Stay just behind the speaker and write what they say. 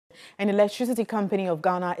An electricity company of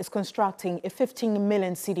Ghana is constructing a 15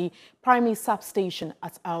 million cedi primary substation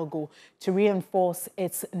at Agogo to reinforce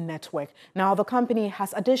its network. Now, the company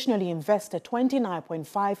has additionally invested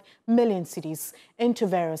 29.5 million cedis into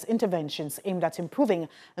various interventions aimed at improving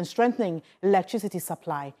and strengthening electricity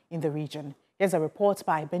supply in the region. Here's a report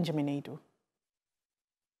by Benjamin Edu.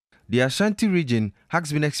 The Ashanti region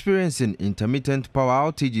has been experiencing intermittent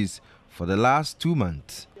power outages for the last 2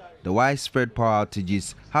 months. The widespread power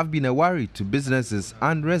outages have been a worry to businesses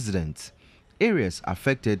and residents. Areas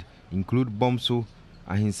affected include Bomso,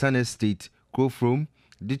 Ahinsane Estate, Krofrom,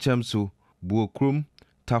 Dichamso, Buokrum,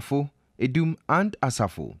 Tafo, Edum and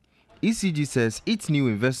Asafo. ECG says its new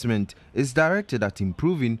investment is directed at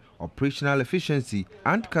improving operational efficiency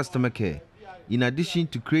and customer care, in addition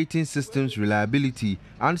to creating systems reliability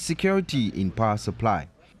and security in power supply.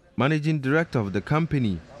 Managing Director of the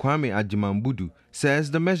company, Kwame Ajimambudu,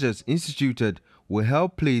 says the measures instituted will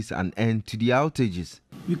help place an end to the outages.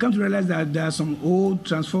 We come to realize that there are some old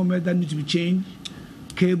transformers that need to be changed,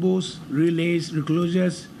 cables, relays,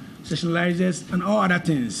 reclosures, sectionalizers, and all other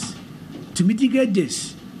things. To mitigate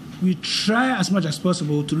this, we try as much as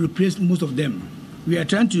possible to replace most of them. We are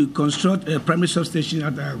trying to construct a primary substation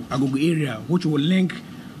at the Agogo area, which will link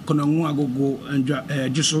Konongo, Agogo, and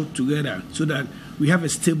Juso together, so that we have a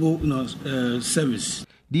stable service.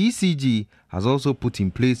 The ECG has also put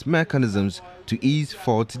in place mechanisms to ease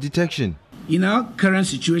fault detection. In our current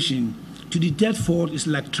situation, to detect fault is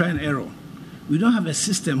like try and error. We don't have a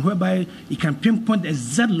system whereby it can pinpoint the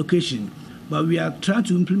exact location, but we are trying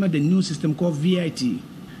to implement a new system called VIT.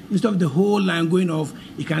 Instead of the whole line going off,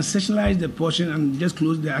 it can sectionalize the portion and just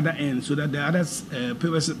close the other end so that the other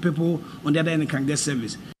people on the other end can get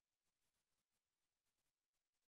service.